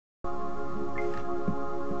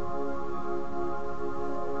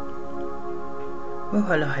Well,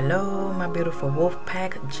 hello, my beautiful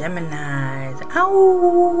Wolfpack Geminis. Ow!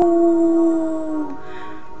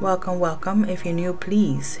 Welcome. If you're new,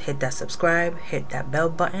 please hit that subscribe, hit that bell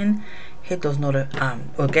button, hit those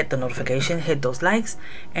or get the notification, hit those likes,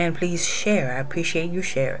 and please share. I appreciate you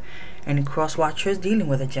share. Any cross watchers dealing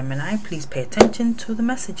with a Gemini, please pay attention to the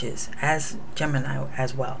messages as Gemini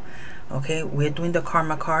as well. Okay, we're doing the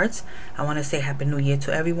karma cards. I want to say happy new year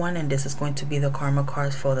to everyone, and this is going to be the karma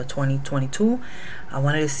cards for the 2022. I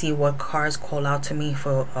wanted to see what cards call out to me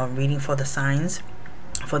for reading for the signs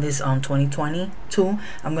for this 2022.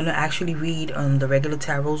 I'm going to actually read the regular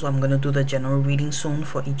tarot, so I'm going to do the general reading soon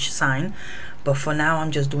for each sign, but for now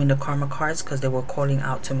I'm just doing the karma cards because they were calling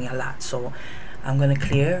out to me a lot. So I'm going to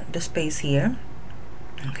clear the space here.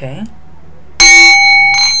 Okay,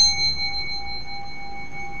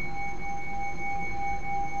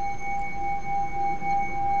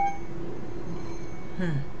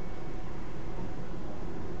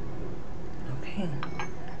 okay,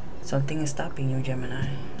 something is stopping you, Gemini,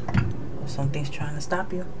 or something's trying to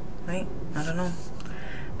stop you, right? I don't know,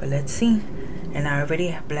 but let's see. And I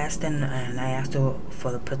already blessed and I asked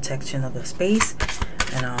for the protection of the space,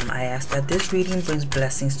 and I asked that this reading brings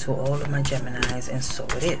blessings to all of my Geminis, and so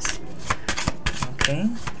it is. Okay,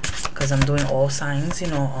 because I'm doing all signs, you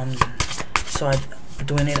know, so I'm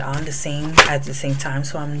doing it on the same at the same time.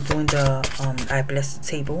 So I'm doing the I bless the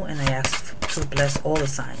table, and I asked to bless all the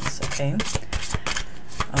signs. Okay,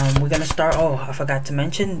 we're gonna start. Oh, I forgot to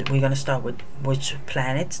mention, we're gonna start with which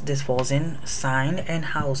planets this falls in, sign and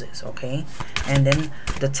houses. Okay, and then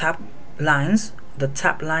the top lines, the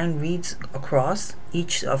top line reads across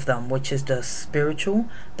each of them, which is the spiritual,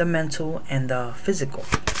 the mental, and the physical.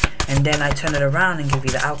 And then I turn it around and give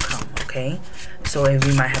you the outcome. Okay, so if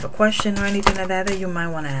you might have a question or anything like that you might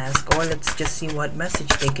want to ask, or let's just see what message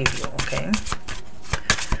they give you. Okay,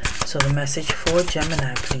 so the message for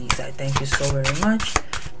Gemini, please. I thank you so very much.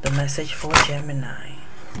 The message for Gemini.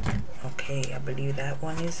 Okay, I believe that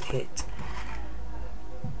one is it.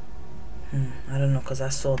 I don't know, because I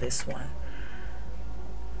saw this one.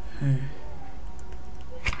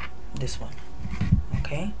 This one.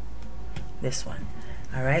 Okay, this one.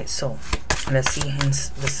 All right, so let's see hence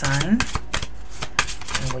the sign.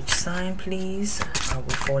 And which sign, please, are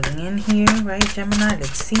we falling in here, right, Gemini?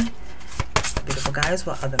 Let's see. Beautiful guys,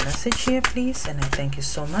 what other message here, please? And I thank you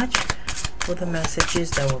so much for the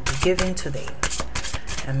messages that will be given today.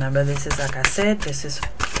 And remember, this is, like I said, this is,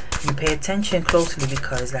 you pay attention closely,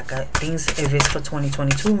 because like things, if it's for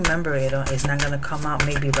 2022, remember it's not gonna come out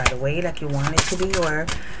maybe right away like you want it to be, or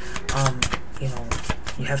you know,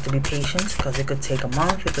 you have to be patient, because it could take a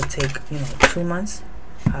month, it could take, you know, 2 months,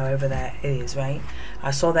 however that is, right?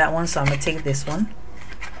 I saw that one, so I'm gonna take this one.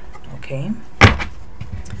 Okay,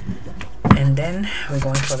 and then we're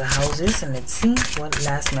going for the houses, and let's see what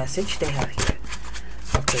last message they have here.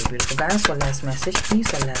 Okay, beautiful guys, what last message,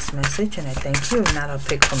 please? What last message? And I thank you. If not, I'll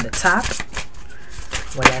pick from the top.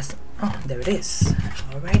 What last? Oh, there it is.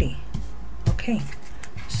 Alrighty. Okay,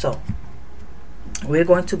 so we're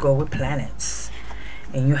going to go with planets,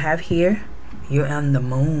 and you have here, you're on the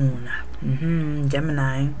moon.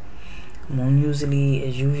 Gemini. Moon is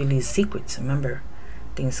usually secrets. Remember,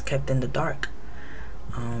 things kept in the dark.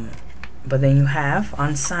 But then you have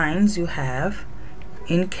on signs, you have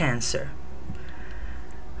in Cancer.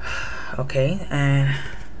 Okay, and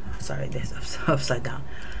sorry, this is upside down.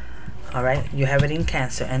 All right, you have it in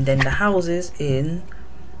Cancer, and then the houses in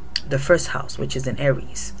the first house, which is in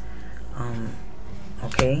Aries.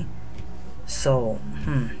 Okay, so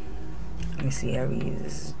let me see,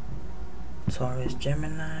 Aries, Taurus,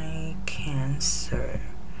 Gemini, Cancer.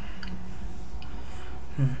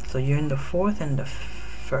 So you're in the fourth and the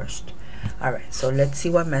first. All right, so let's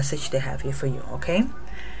see what message they have here for you. Okay,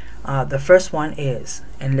 the first one is,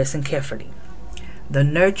 and listen carefully, the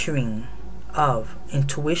nurturing of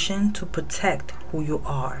intuition to protect who you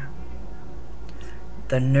are.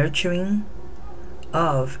 The nurturing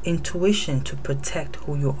of intuition to protect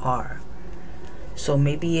who you are. So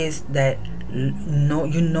maybe is that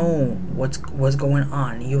you know what's going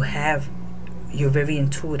on. You're very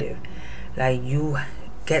intuitive, like you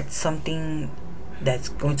get something that's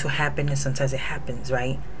going to happen, and sometimes it happens,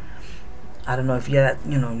 right? I don't know if you're that,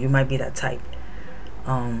 you know, you might be that type.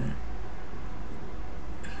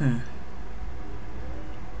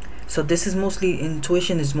 So this is mostly,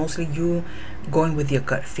 intuition is mostly you going with your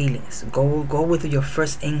gut feelings. Go with your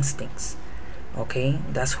first instincts. Okay,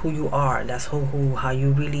 that's who you are. That's how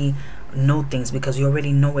you really know things, because you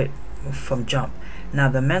already know it from jump. Now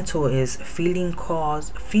the mental is feelings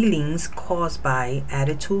caused by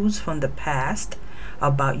attitudes from the past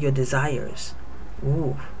about your desires.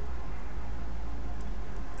 Ooh.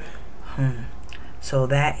 So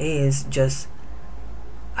that is just,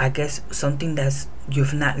 I guess, something that's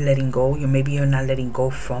you're not letting go. Maybe you're not letting go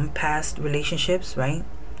from past relationships, right?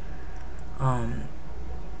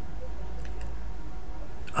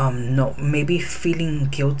 No, maybe feeling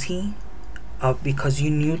guilty because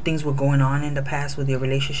you knew things were going on in the past with your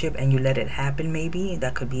relationship and you let it happen. Maybe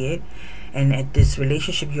that could be it. And at this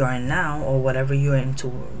relationship you are in now, or whatever you're into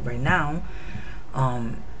right now,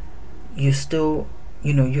 you still,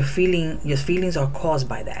 your feelings are caused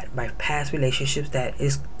by that, by past relationships that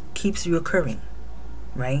keeps reoccurring,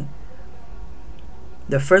 right?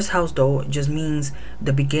 The first house though just means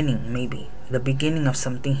the beginning, maybe the beginning of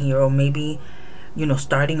something here, or maybe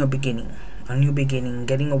starting a new beginning,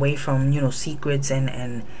 getting away from secrets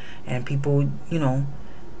and people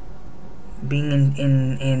being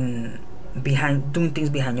in behind, doing things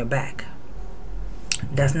behind your back.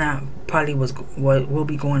 That's not probably what will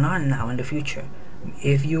be going on now in the future.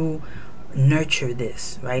 If you nurture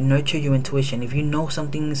this, right, nurture your intuition. If you know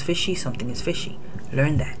something is fishy, something is fishy.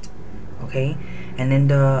 Learn that, okay? And then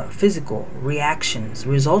the physical reactions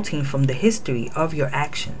resulting from the history of your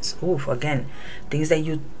actions. Oof, again, things that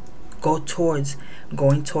you going towards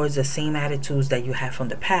the same attitudes that you have from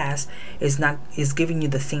the past is giving you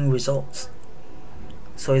the same results.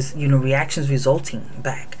 So it's reactions resulting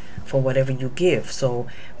back for whatever you give. So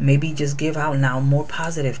maybe just give out now more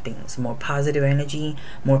positive things, more positive energy,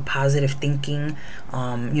 more positive thinking.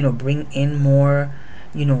 Bring in more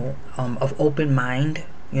of open mind,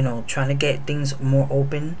 trying to get things more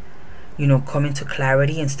open, come into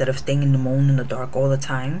clarity instead of staying in the moon in the dark all the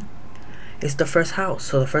time. It's the first house.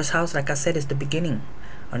 So the first house, like I said, is the beginning,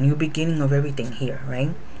 a new beginning of everything here,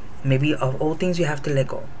 right? Maybe of old things you have to let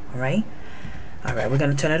go. All right, we're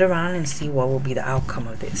gonna turn it around and see what will be the outcome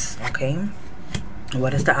of this. Okay,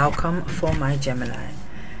 what is the outcome for my Gemini?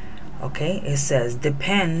 Okay, it says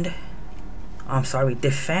defend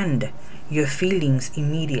your feelings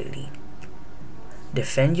immediately.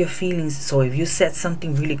 Defend your feelings. So if you said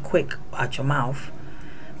something really quick out your mouth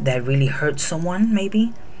that really hurt someone,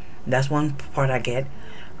 maybe that's one part I get.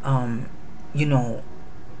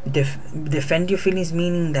 Defend your feelings,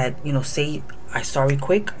 meaning that say I sorry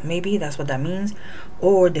quick, maybe that's what that means.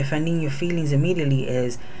 Or defending your feelings immediately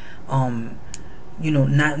is not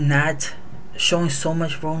showing so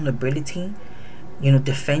much vulnerability.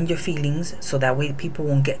 Defend your feelings so that way people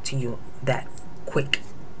won't get to you that quick.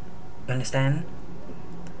 You understand?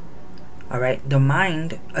 All right, the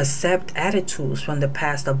mind accept attitudes from the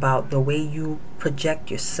past about the way you project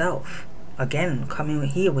yourself. Again, coming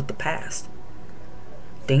here with the past.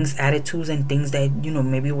 Things, attitudes, and things that,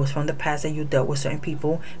 maybe it was from the past that you dealt with certain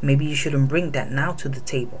people. Maybe you shouldn't bring that now to the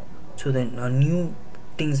table, to the new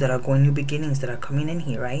things that are going, new beginnings that are coming in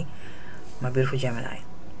here, right? My beautiful Gemini.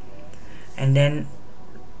 And then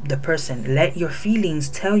the person, let your feelings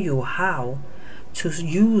tell you how to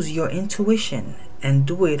use your intuition and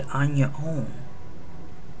do it on your own.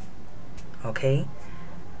 Okay,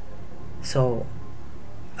 so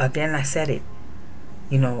again, I said it,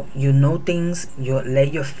 things,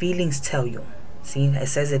 let your feelings tell you. See, it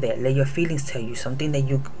says it there, let your feelings tell you something that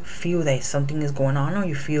you feel that something is going on, or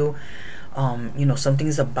you feel something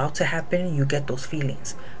is about to happen. You get those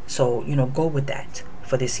feelings, so go with that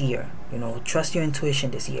for this year. Trust your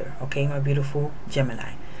intuition this year. Okay, my beautiful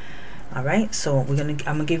Gemini. All right, so I'm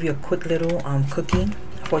gonna give you a quick little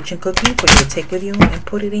fortune cookie for you to take with you and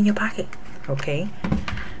put it in your pocket. Okay,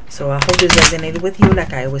 so I hope this resonated with you.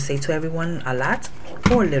 Like I always say to everyone, a lot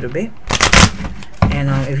or a little bit. And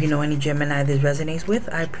if you know any Gemini this resonates with,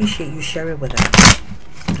 I appreciate you share it with them.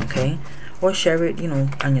 Okay, or share it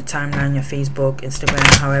on your timeline, your Facebook, Instagram,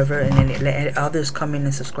 however, and then let others come in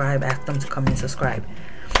and subscribe. Ask them to come in and subscribe.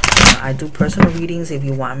 I do personal readings if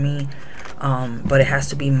you want me, but it has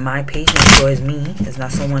to be my page. Make sure it's me. It's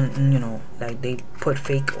not someone like they put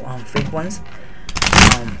fake ones.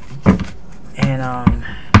 And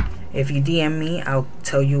if you DM me, I'll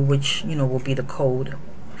tell you which will be the code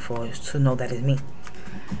to know that it's me.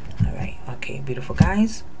 All right, okay, beautiful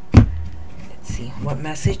guys. Let's see what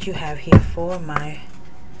message you have here for my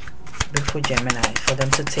beautiful Gemini, for them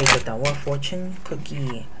to take with them. What fortune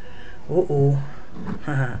cookie? You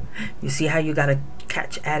see how you gotta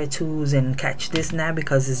catch attitudes and catch this now,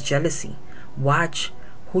 because it's jealousy. Watch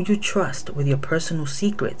who you trust with your personal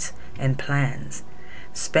secrets and plans.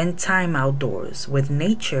 Spend time outdoors with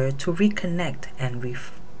nature to reconnect and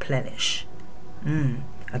replenish.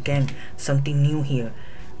 Again, something new here.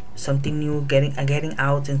 Something new, getting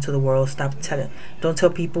out into the world. Don't tell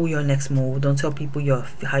people your next move. Don't tell people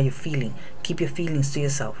how you're feeling. Keep your feelings to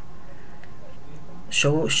yourself.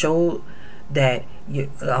 Show that you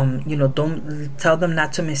know, don't tell them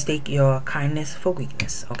not to mistake your kindness for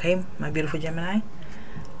weakness. Okay, my beautiful Gemini.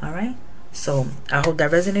 All right, so I hope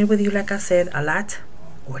that resonated with you, like I said, a lot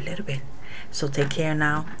or a little bit. So take care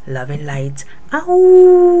now. Love and light.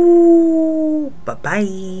 Ow. Bye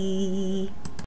bye.